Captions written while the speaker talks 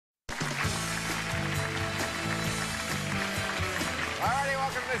Alrighty,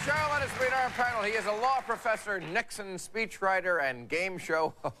 welcome to the show. Let us meet our panel. He is a law professor, Nixon speechwriter, and game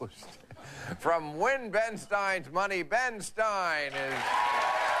show host. From Win Ben Stein's Money, Ben Stein is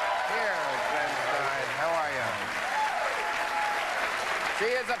here. Ben Stein, how are you?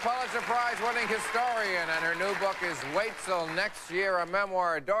 She is a Pulitzer Prize-winning historian, and her new book is Wait Till Next Year, a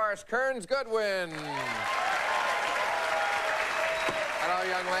memoir. Doris Kearns Goodwin. Hello,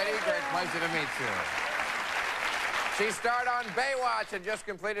 young lady. Great pleasure to meet you. She starred on Baywatch and just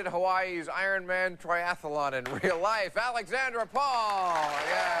completed Hawaii's Ironman triathlon in real life. Alexandra Paul.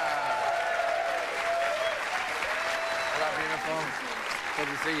 Yeah. Hello, beautiful. Good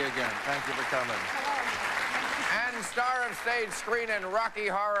to see you again. Thank you for coming. And star of stage, screen, and Rocky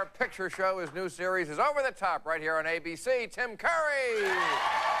Horror Picture Show, his new series is Over the Top right here on ABC. Tim Curry.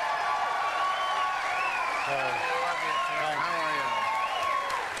 How are you?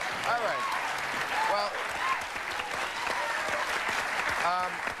 All right. Well,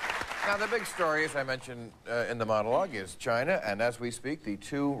 now the big story, as I mentioned in the monologue, is China. And as we speak, the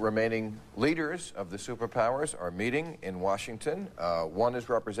two remaining leaders of the superpowers are meeting in Washington. One is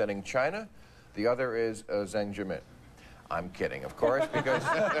representing China. The other is Zheng Jimin. I'm kidding, of course, because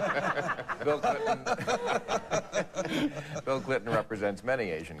Bill Clinton represents many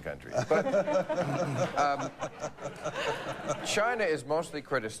Asian countries. But China is mostly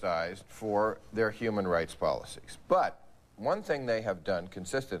criticized for their human rights policies. But one thing they have done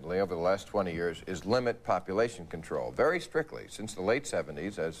consistently over the last 20 years is limit population control very strictly. Since the late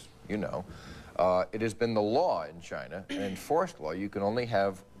 70s, as you know, it has been the law in China, an enforced law. You can only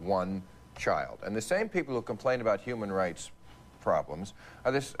have one child. And the same people who complain about human rights problems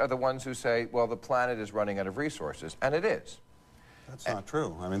are the ones who say, well, the planet is running out of resources. And it is. That's not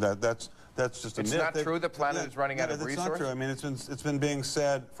true. I mean, that's just a myth. It's not true the planet is running out of resources? It's not true. I mean, it's been being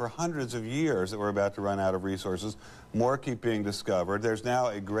said for hundreds of years that we're about to run out of resources. More keep being discovered. There's now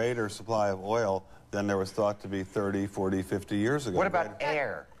a greater supply of oil than there was thought to be 30, 40, 50 years ago. What about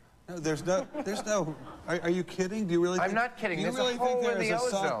air? No, there's no, are you kidding? Do you really think? I'm not kidding. There's a hole in the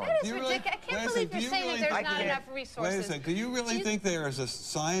ozone. That is ridiculous. I can't believe you're saying that there's not enough resources. Wait a second. Do you really think there is a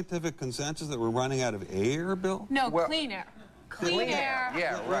scientific consensus that we're running out of air, Bill? No, clean air. Clean air.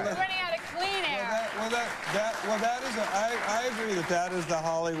 Yeah, right. We're running out of clean air. I agree that is the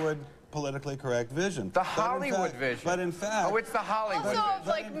Hollywood politically correct vision. The Hollywood vision. But in fact... Oh, it's the Hollywood also, vision.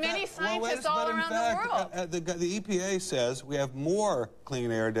 like many scientists all around the world. The EPA says we have more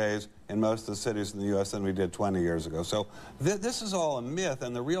clean air days in most of the cities in the U.S. than we did 20 years ago. So this is all a myth,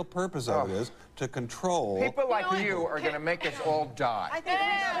 and the real purpose of it is to control... People like you are going to make us all die. I think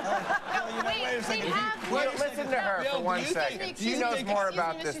wait a second. Listen to her for 1 second. She knows more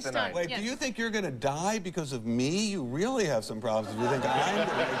about this than I do. Wait, do you think you're going to die because of me? You really have some problems if you think I'm going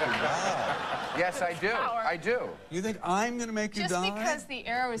to make you die. Yes, I do. I do. You think I'm going to make you die? Just because the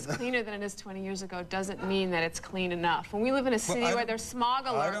air is cleaner than it is 20 years ago doesn't mean that it's clean enough. When we live in a city where there's smog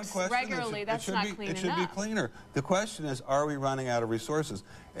alerts regularly, that's not clean enough. It should be cleaner. The question is, are we running out of resources?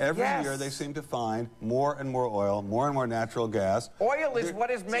 Every year they seem to find more and more oil, more and more natural gas. Oil is what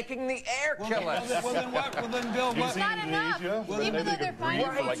is making the air kill us. Well, then what? Well, then, Bill, it's not enough. Even though they're finding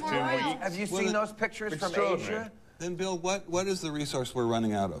more oil. Have you seen those pictures from Asia? Then, Bill, what is the resource we're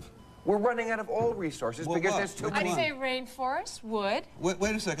running out of? We're running out of all resources because there's too many. I'd say rainforest, wood. Wait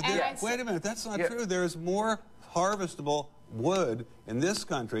a second. Wait a minute. That's not true. There is more harvestable wood in this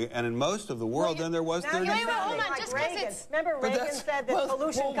country and in most of the world than there was 30 years ago. Hold on, just because it's... Remember Reagan said that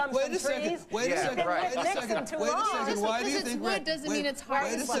pollution comes from trees? Wait a second. Why do you think wood doesn't mean it's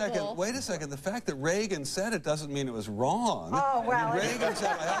harvestable? Wait a second. The fact that Reagan said it doesn't mean it was wrong. Oh, well. Reagan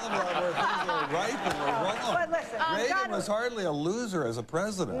said a hell of a lot where things were right and were wrong. But listen, Reagan was hardly a loser as a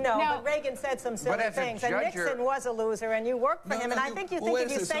president. No, but Reagan said some silly things. And Nixon was a loser, and you worked for him. And I think you think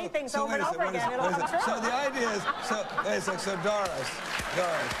if you say things over and over again, it'll come true. So the idea is, so Doris,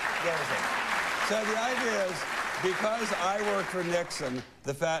 so the idea is, because I worked for Nixon,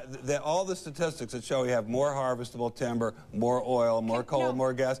 the fact that all the statistics that show we have more harvestable timber, more oil, more coal,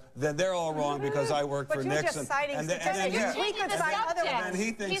 more gas, then they're all wrong because I worked for Nixon. Just citing statistics. We could cite other ones. And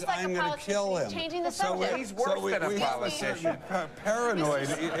he thinks I'm going to kill him. Changing the subject. He's worse than a politician. Paranoid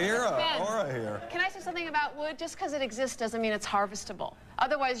aura here. Can I say something about wood? Just because it exists doesn't mean it's harvestable.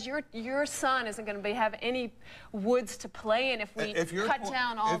 Otherwise, your son isn't going to have any woods to play in if we cut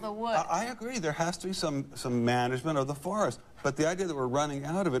down all the wood. I agree. There has to be some management of the forest. But the idea that we're running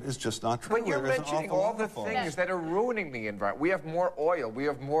out of it is just not true. But you're mentioning all the things that are ruining the environment. We have more oil, we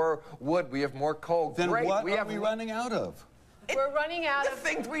have more wood, we have more coal. Then what are we running out of? We're running out of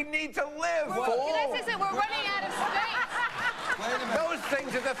things we need to live. Can I say something? We're running out of space. Those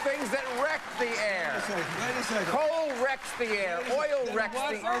things are the things that wreck the air. Wait a second. Coal wrecks the air. Oil wrecks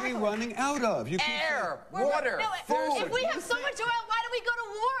the air. What are we running out of? Air, water, food. If we have so much oil, why do we go to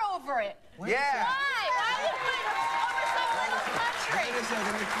war over it? Yeah. Why? Why would we over some little country? Wait a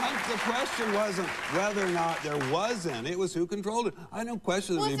second. The question wasn't whether or not there was any. It was who controlled it. I don't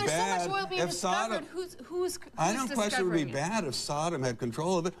question it would be bad if there's so much oil being if discovered, Sodom. who's I don't question it would be bad if Sodom had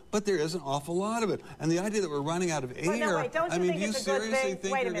control of it, but there is an awful lot of it. And the idea that we're running out of air. No, wait, don't you I mean, think do you it's a good seriously thing?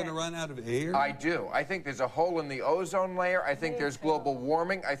 think Wait a you're going to minute. run out of air? I do. I think there's a hole in the ozone layer. I think there's global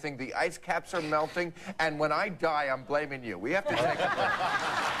warming. I think the ice caps are melting. And when I die, I'm blaming you. We have to take a break.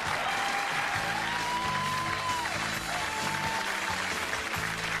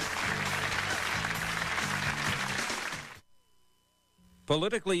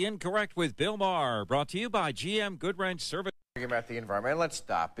 Politically Incorrect with Bill Maher, brought to you by GM Goodwin Service. About the environment. Let's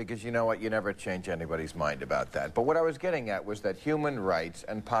stop, because you know what? You never change anybody's mind about that. But what I was getting at was that human rights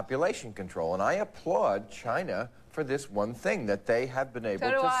and population control, and I applaud China for this one thing, that they have been able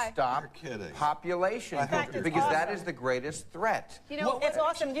to stop population control, because that is the greatest threat. You know, it's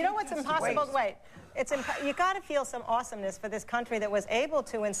awesome. You know what's impossible? Wait. You got to feel some awesomeness for this country that was able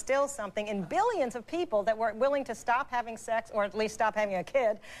to instill something in billions of people that were willing to stop having sex, or at least stop having a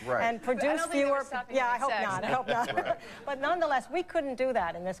kid, and produce fewer. Yeah, I hope not. I hope not. Right. But nonetheless, we couldn't do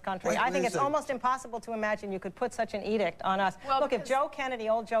that in this country. I think it's almost impossible to imagine you could put such an edict on us. Well, look, if Joe Kennedy,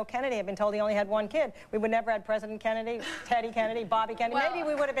 old Joe Kennedy, had been told he only had one kid, we would never have President Kennedy, Teddy Kennedy, Bobby Kennedy. Well, maybe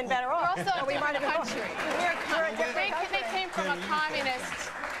we would have been better off. We're also we might have country. They came from a communist.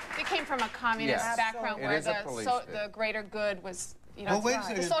 They came from a communist background where the greater good was, you know,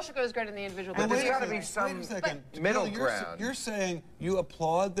 the social good was greater than the individual good. But there's got to be some middle ground. You're saying you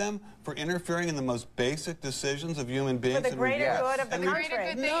applaud them for interfering in the most basic decisions of human beings? For the greater good of the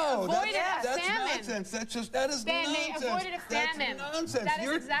country. No, that's nonsense. That is nonsense. They avoided a famine. That's nonsense.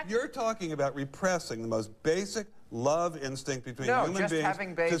 You're talking about repressing the most basic love instinct between human beings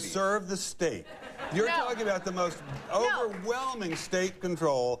to serve the state. You're talking about the most overwhelming state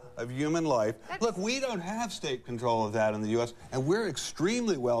control of human life. Look, we don't have state control of that in the U.S., and we're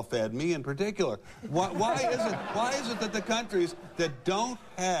extremely well-fed, me in particular. Why is it that the countries that don't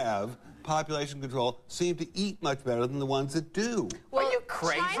have population control seem to eat much better than the ones that do? Well, are you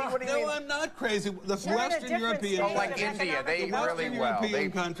crazy? What do you mean? No, I'm not crazy. The Western European like India, they eat really well. They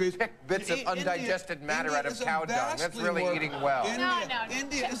pick bits of undigested matter out of cow dung. That's really eating well.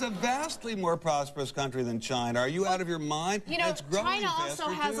 India is a vastly more prosperous country than China. Are you out of your mind? You know, China also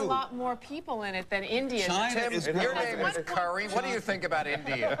has a lot more people in it than India. Tim, your name is Curry. What do you think about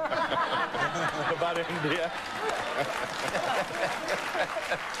India? About India?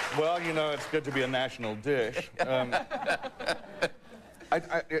 Well, you know, it's good to be a national dish.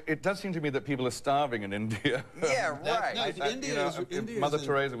 It does seem to me that people are starving in India. Yeah, right. Mother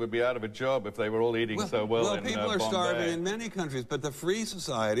Teresa would be out of a job if they were all eating so well. Well, people are starving in many countries, but the free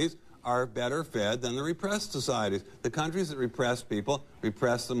societies are better fed than the repressed societies. The countries that repress people,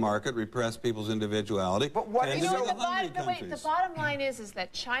 repress the market, repress people's individuality. But what the bottom line is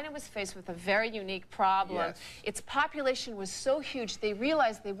that China was faced with a very unique problem. Yes. Its population was so huge, they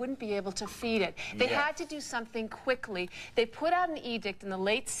realized they wouldn't be able to feed it. They had to do something quickly. They put out an edict in the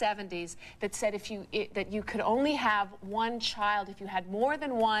late 70s that said that you could only have one child. If you had more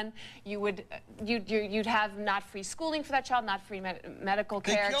than one, you'd have not free schooling for that child, not free medical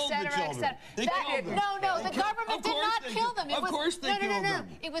care, etc. The government did not kill them. Of course they killed them.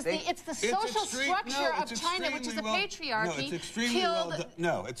 It's the social structure of China, which is the patriarchy.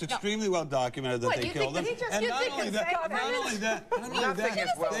 It's extremely well documented that they killed them. And not only that,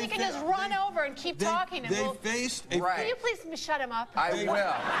 you can just run over and keep talking. They faced a... Can you please shut him up? I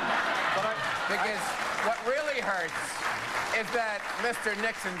will. Because what really hurts is that Mr.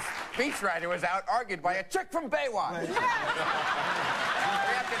 Nixon's speechwriter was out argued by a chick from Baywatch.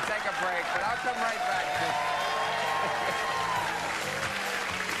 We have to take a break, but I'll come right back.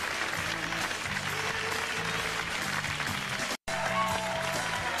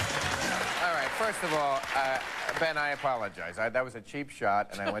 All right, first of all, Ben, I apologize. That was a cheap shot,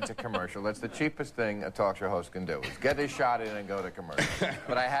 and I went to commercial. That's the cheapest thing a talk show host can do, is get his shot in and go to commercial.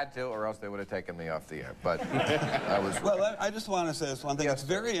 But I had to, or else they would have taken me off the air. But I was... Well, I just want to say this one thing. It's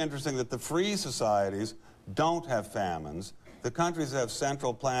very interesting that the free societies don't have famines. The countries that have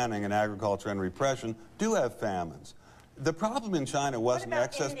central planning and agriculture and repression do have famines. The problem in China wasn't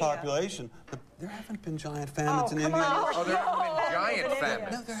excess population. There haven't been giant famines in India. Oh, there haven't been giant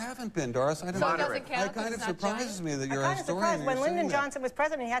famines. No, there haven't been, Doris. I don't know. It kind of surprises me that you're a historian. When Lyndon Johnson was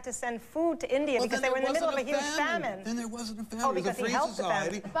president, he had to send food to India because they were in the middle of a huge famine. Then there wasn't a famine. Oh, it was a free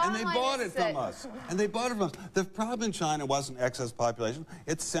society, and they bought it from us. And they bought it from us. The problem in China wasn't excess population.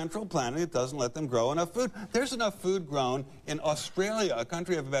 It's central planning. It doesn't let them grow enough food. There's enough food grown in Australia, a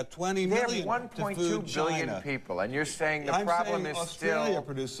country of about 20 million. They have 1.2 billion people, and you're saying the problem is Australia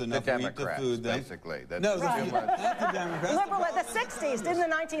produced enough the wheat to Democrats, food. basically. No, not the Democrats. The 60s. Didn't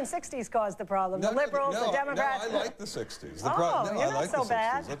the 1960s cause the problem? The liberals, the Democrats. No, I like the 60s. You're not so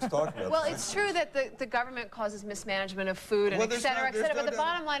bad. Let's talk about Well, it's true that the government causes mismanagement of food and et cetera, et cetera. But the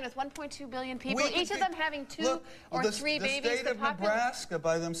bottom line is 1.2 billion people, each of them having two or three babies. The state of Nebraska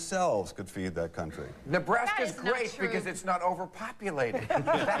by themselves could feed that country. Nebraska's great because it's not overpopulated.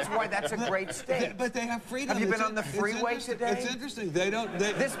 That's why that's a great state. But they have freedom. Have you been on the freeway today? It's interesting. They don't.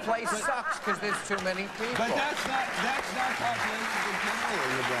 This place sucks because there's too many people. But that's not population control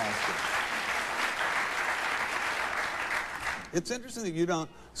in Nebraska. It's interesting that you don't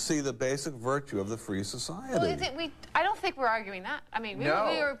see the basic virtue of the free society. Well, I don't think we're arguing that. I mean, we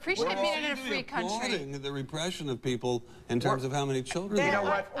appreciate being in a free country. Applauding the repression of people in terms of how many children. You know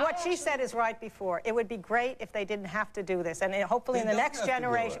what she said is right before. It would be great if they didn't have to do this, and hopefully in the next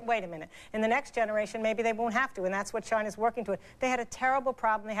generation. Wait a minute. In the next generation, maybe they won't have to, and that's what China's working toward. They had a terrible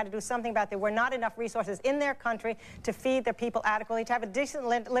problem. They had to do something about it. There were not enough resources in their country to feed their people adequately, to have a decent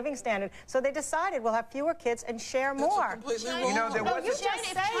living standard. So they decided we'll have fewer kids and share more. You know, there was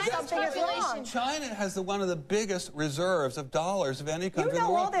something is wrong. China has one of the biggest reserves of dollars of any country in the world.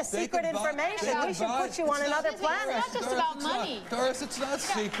 You know all this secret information. We should put you on another planet. It's not just about money. Doris, it's not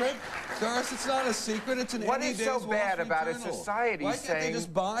secret. Doris, it's not a secret. It's an What is so bad about a society saying... Why can't they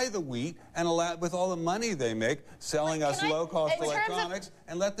just buy the wheat and allow, with all the money they make, selling us low-cost electronics,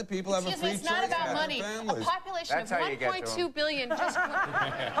 and let the people have a free choice? It's not about money. A population of 1.2 billion just...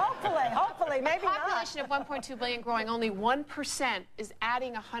 Hopefully, maybe not. A population of 1.2 billion growing only 1% is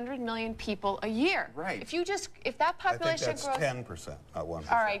adding 100 million people a year. Right. If that population grows... I think that's 10%, not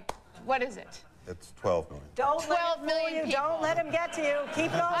 1%. All right. What is it? It's 12 million. Don't let him people. Don't let him get to you.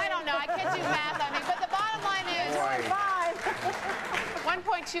 Keep going. I don't know. I can't do math on me. But the bottom line is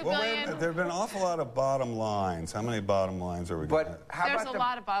 1.2 billion. There have been an awful lot of bottom lines. How many bottom lines are we going to have? There's a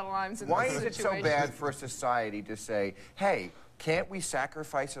lot of bottom lines in this situation. Why is it so bad for a society to say, hey, can't we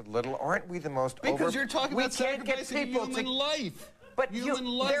sacrifice a little? Aren't we the most Because you're talking about sacrificing human life. But they're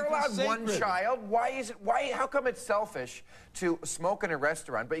allowed one child. How come it's selfish to smoke in a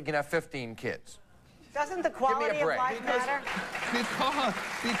restaurant, but you can have 15 kids? Doesn't the quality of life matter?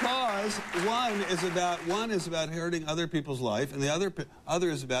 Because one is about hurting other people's life, and the other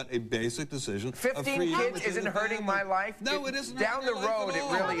is about a basic decision. 15 kids isn't hurting my life. No, it isn't. Down the road, it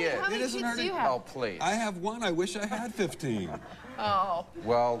really is. How many kids do you have? Oh, please. I have one. I wish I had 15. Oh.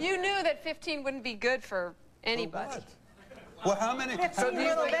 Well. You knew that 15 wouldn't be good for anybody. Well, how many? So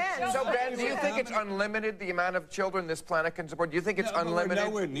Ben, do you think it's unlimited, the amount of children this planet can support? Do you think it's unlimited? We're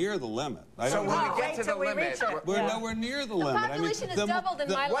nowhere near the limit. So when we get to the limit, we're nowhere near the limit. The population has doubled in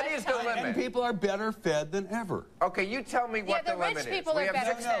my lifetime. What is the limit? And people are better fed than ever. Okay, you tell me what the limit is. Yeah, the rich people are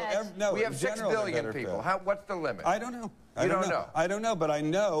better fed. We have 6 billion people. What's the limit? I don't know. You don't know? I don't know, but I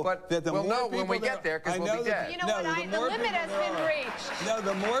know that the more people... We'll know when we get there, because we'll be dead. You know what? The limit has been reached. No,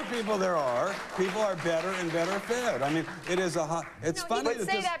 the more people there are, people are better and better fed. I mean, it is a... It's funny that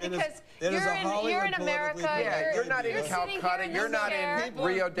say that because you're in America. Yeah, you're not in Calcutta. You're not in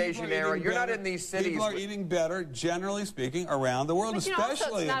Rio de Janeiro. You're not in these cities. People are eating better, generally speaking, around the world,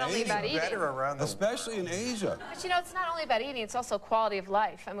 especially in Asia. Especially in Asia. But you know, it's not only about eating, it's also quality of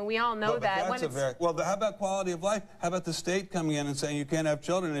life. I mean, we all know that. Well, how about quality of life? How about the state coming in and saying you can't have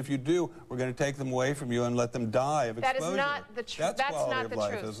children, and if you do, we're going to take them away from you and let them die of exposure? That is not the truth. That's not the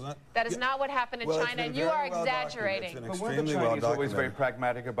truth, isn't it? That is not what happened in China, and you are exaggerating. But weren't the Chinese always very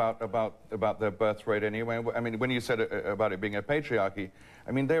pragmatic about their birth rate anyway? I mean, when you said about it being a patriarchy,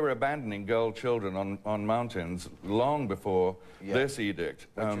 I mean, they were abandoning girl children on mountains long before this edict.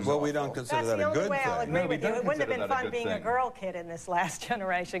 Well, we don't consider that a good thing. That's the only way I'll agree with you. It wouldn't have been fun being a girl kid in this last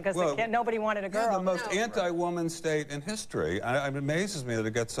generation because nobody wanted a girl. Yeah, the most anti-woman state in history. It amazes me that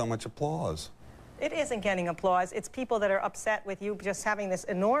it gets so much applause. It isn't getting applause. It's people that are upset with you just having this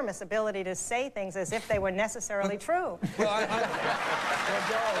enormous ability to say things as if they were necessarily true. Well,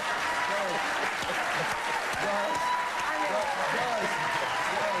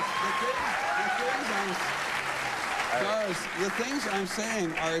 Doris, the things I'm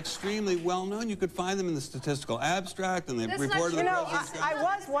saying are extremely well known. You could find them in the statistical abstract, and they've reported. You know, I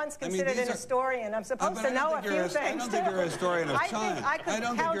was once considered an historian. I'm supposed to know a few things. I don't think you're a historian of China. I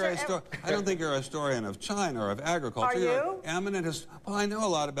don't think you're a historian of China or of agriculture. Are you? Eminent well, I know a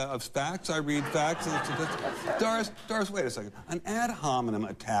lot of facts. I read facts and statistics. Doris, wait a second. An ad hominem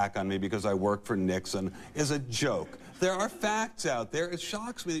attack on me because I work for Nixon is a joke. There are facts out there. It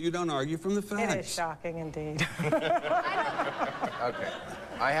shocks me that you don't argue from the facts. It is shocking indeed. Okay.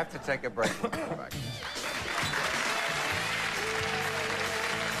 I have to take a break. We'll come back.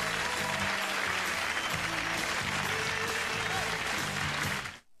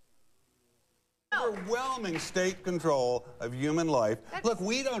 Overwhelming state control of human life. Look,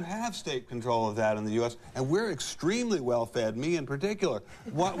 we don't have state control of that in the U.S., and we're extremely well-fed, me in particular.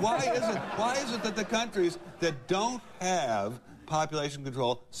 Why is it that the countries that don't have population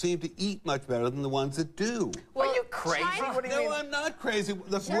control seem to eat much better than the ones that do? Well, are you crazy? What do you mean? No, I'm not crazy.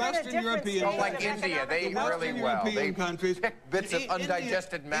 The Western European countries, like India, they eat really well. They pick bits of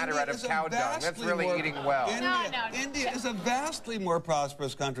undigested matter out of cow dung. That's really eating well. India is a vastly more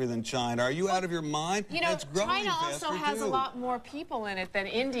prosperous country than China. Are you out of your mind? You know, China also has a lot more people in it than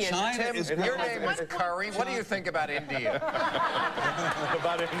India. Tim, your name is Curry. What do you think about India?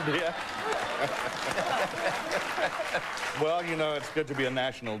 About India? Well, you know, it's good to be a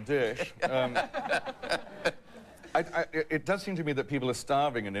national dish. It does seem to me that people are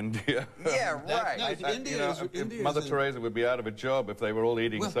starving in India. Yeah, right. Mother Teresa would be out of a job if they were all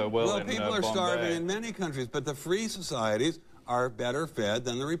eating so well in Bombay. People are starving in many countries, but the free societies are better fed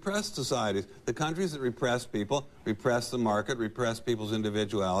than the repressed societies. The countries that repress people, repress the market, repress people's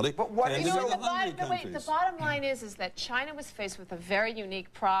individuality. But what is the bottom line is that China was faced with a very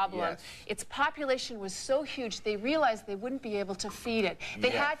unique problem. Yes. Its population was so huge, they realized they wouldn't be able to feed it. They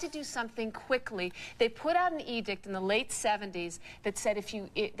had to do something quickly. They put out an edict in the late 70s that said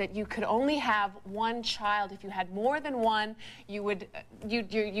that you could only have one child. If you had more than one, you'd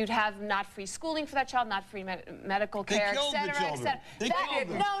have not free schooling for that child, not free medical care, etc.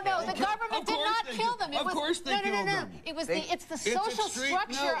 No, the government did not kill them. Of course they killed them. It's the social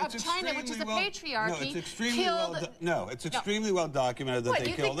structure of China, which is a patriarchy. It's extremely well documented that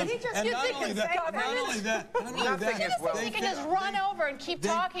they killed them. And not only that, he can just run over and keep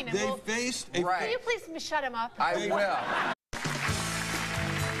talking. They faced a... Will you please shut him up? I will.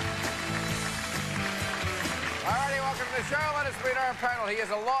 Welcome to the show. Let us meet our panel. He is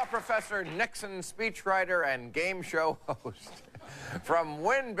a law professor, Nixon speechwriter, and game show host. From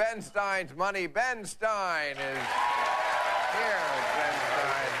Win Ben Stein's Money, Ben Stein is here. Ben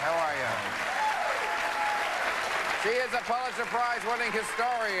Stein, how are you? She is a Pulitzer Prize-winning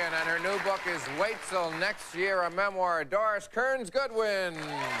historian, and her new book is Wait Till Next Year, a memoir. Doris Kearns Goodwin.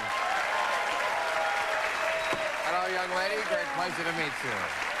 Hello, young lady. Great pleasure to meet you.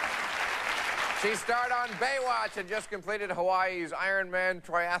 She starred on Baywatch and just completed Hawaii's Ironman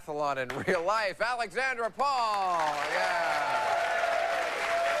triathlon in real life. Alexandra Paul. Yeah.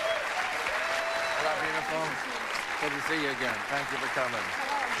 Hello, beautiful. Good to see you again. Thank you for coming.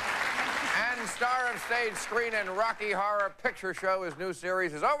 And star of stage, screen, and Rocky Horror Picture Show, his new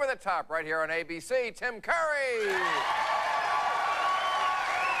series is Over the Top right here on ABC. Tim Curry. Love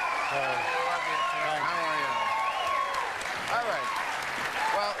you, Tim. How are you? All right.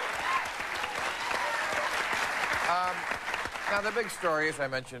 Well. Now, the big story, as I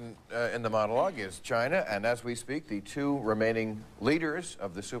mentioned in the monologue, is China, and as we speak, the two remaining leaders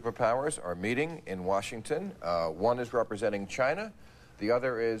of the superpowers are meeting in Washington. One is representing China, the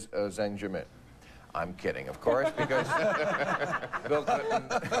other is Xi Jinping. I'm kidding, of course, because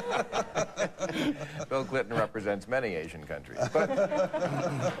Bill Clinton represents many Asian countries. But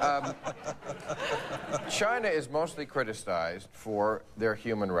China is mostly criticized for their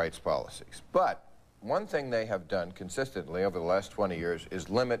human rights policies. But one thing they have done consistently over the last 20 years is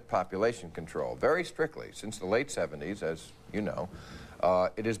limit population control very strictly. Since the late 70s, as you know,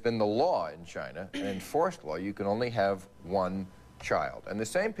 it has been the law in China, an enforced law. You can only have one child. And the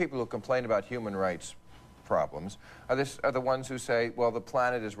same people who complain about human rights problems are the ones who say, well, the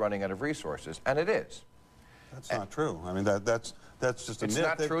planet is running out of resources. And it is. That's not true. I mean, that's just a myth. It's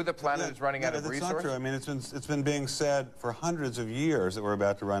not true the planet is running out of resources? That's not true. I mean, it's been being said for hundreds of years that we're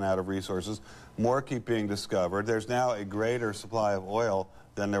about to run out of resources. More keep being discovered. There's now a greater supply of oil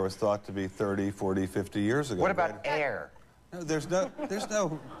than there was thought to be 30, 40, 50 years ago. What about air? No, there's no,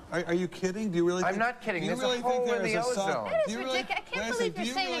 are you kidding? Do you really think... I'm not kidding. There's a hole in the ozone. That is ridiculous. I can't believe you're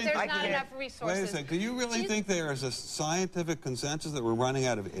saying that there's not enough resources. Wait a second. Do you really think there is a scientific consensus that we're running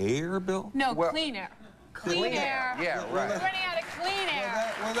out of air, Bill? No, clean air. Clean air. Yeah, right. We're running out of clean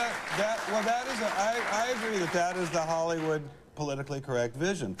air. I agree that is the Hollywood politically correct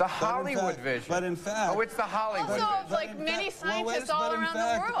vision. The Hollywood vision. But in fact... Oh, it's the Hollywood also, vision. like many scientists all around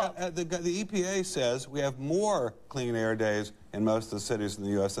the world. The EPA says we have more clean air days in most of the cities in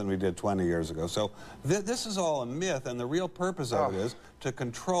the U.S. than we did 20 years ago. So this is all a myth, and the real purpose of it is to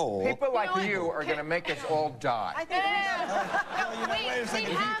control... People like you are going to make us all die. I think wait a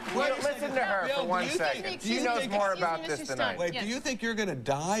second. Listen to her for 1 second. She knows more about this than I do. Wait, do you think you're going to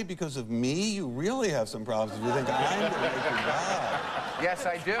die because of me? You really have some problems if you think I'm going to make you die. Yes,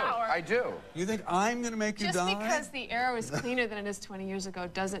 I do. I do. You think I'm going to make you die? Just because the air is cleaner than it is 20 years ago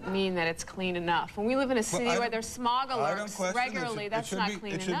doesn't mean that it's clean enough. When we live in a city where there's smog alerts regularly, that's not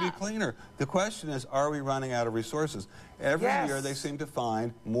clean enough. It should be cleaner. The question is, are we running out of resources? Every year they seem to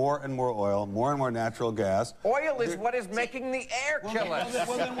find more and more oil, more and more natural gas. Oil is what is making the air kill us.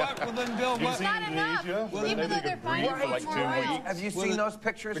 Well, then what? Well, then, Bill, what? It's not enough. Even though they're finding more oil. Have you seen those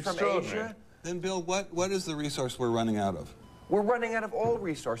pictures from Asia? Then, Bill, what is the resource we're running out of? We're running out of all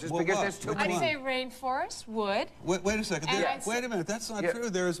resources because there's too many. I'd say rainforest, wood. Wait a second. Wait a minute. That's not true.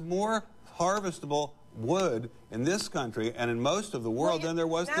 There is more harvestable wood in this country and in most of the world than there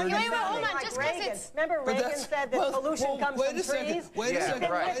was 30 years ago. Hold on, just because it's... Remember Reagan said that pollution comes from trees? Wait a second.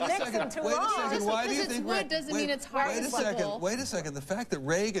 Why do you think wood doesn't mean it's harvestable? Wait a second. The fact that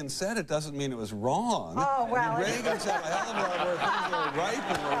Reagan said it doesn't mean it was wrong. Oh, well. Reagan said a hell of a lot where things were right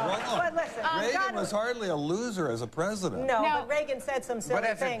and were wrong. But listen, Reagan was hardly a loser as a president. No, but Reagan said some silly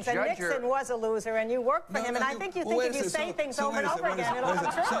things. And Nixon was a loser, and you worked for him. And I think you think if you say things over and over again, it'll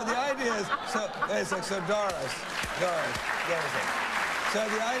come true. So the idea is, so Doris. So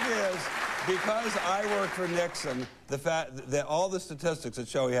the idea is, because I worked for Nixon, the fact that all the statistics that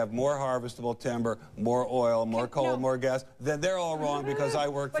show we have more harvestable timber, more oil, more coal, more gas, then they're all wrong because I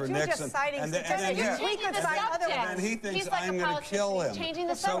worked for Nixon. And then he thinks I'm going to kill him. Changing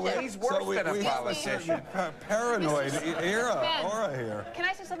the subject. He's worse than a politician. Paranoid aura here. Can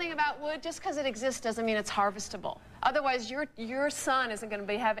I say something about wood? Just because it exists doesn't mean it's harvestable. Otherwise, your son isn't going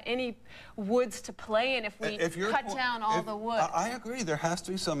to have any woods to play in if we cut down all the wood. I agree. There has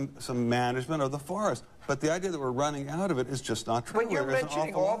to be some management of the forest. But the idea that we're running out of it is just not true. But you're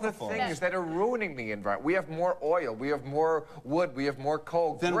mentioning all the things that are ruining the environment. We have more oil. We have more wood. We have more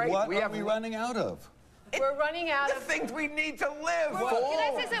coal. Then what are we running out of? We're running out of... The things we need to live. Can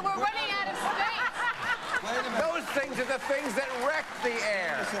I say that we're running out of space? Wait a minute. Those things are the things that wreck the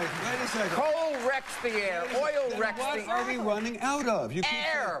air. Wait a second. Coal wrecks the air. Oil wrecks the air. What are we running out of?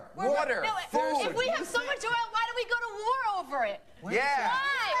 Air, water, food. If we have so much oil, why do we go to war over it? Yeah.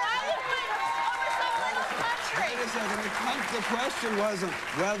 Why would we over some little country? Wait a second. The question wasn't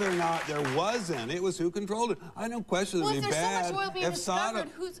whether or not there was any. It was who controlled it. I don't question it would be bad if Sodom.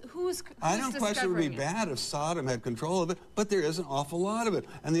 I don't question it would be bad if Sodom had control of it, but there is an awful lot of it.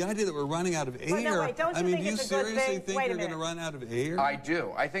 And the idea that we're running out of air. I mean, do you seriously think you're going to run out of air? I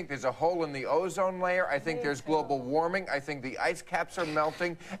do. I think there's a hole in the ozone layer. I think there's global warming. I think the ice caps are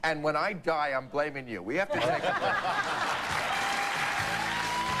melting. And when I die, I'm blaming you. We have to take a break.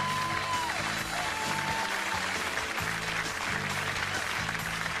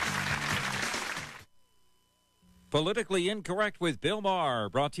 Politically Incorrect with Bill Maher,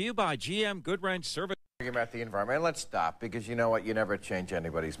 brought to you by GM Goodwin Service. About the environment, and let's stop, because you know what, you never change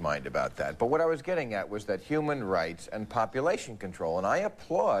anybody's mind about that. But what I was getting at was that human rights and population control, and I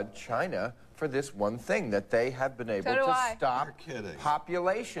applaud China for this one thing, that they have been able to stop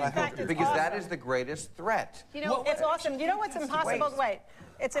population control, because that is the greatest threat. You know, it's awesome. You know what's impossible?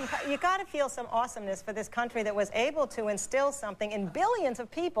 You got to feel some awesomeness for this country that was able to instill something in billions of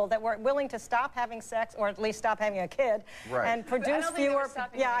people that were willing to stop having sex, or at least stop having a kid, and produce fewer.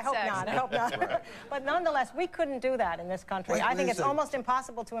 Yeah, I hope not. I hope not. But nonetheless, we couldn't do that in this country. I think it's almost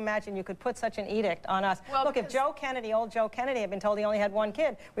impossible to imagine you could put such an edict on us. Well, look, if Joe Kennedy, old Joe Kennedy, had been told he only had one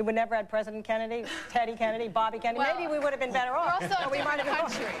kid, we would never have President Kennedy, Teddy Kennedy, Bobby Kennedy. Well, maybe we would have been better off. We're also a different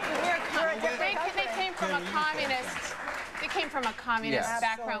country. They came from a communist. They came from a communist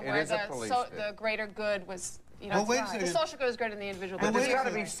background where the greater good was, you know, the social good was greater than the individual good. But there's got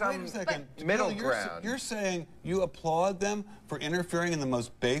to be some middle ground. You're saying you applaud them for interfering in the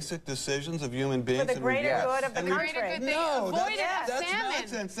most basic decisions of human beings? For the greater good of the country. No, that's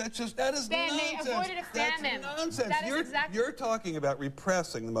nonsense. That is nonsense. They avoided a famine. That's nonsense. You're talking about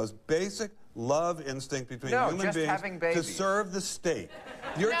repressing the most basic love instinct between human beings to serve the state.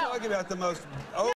 You're talking about the most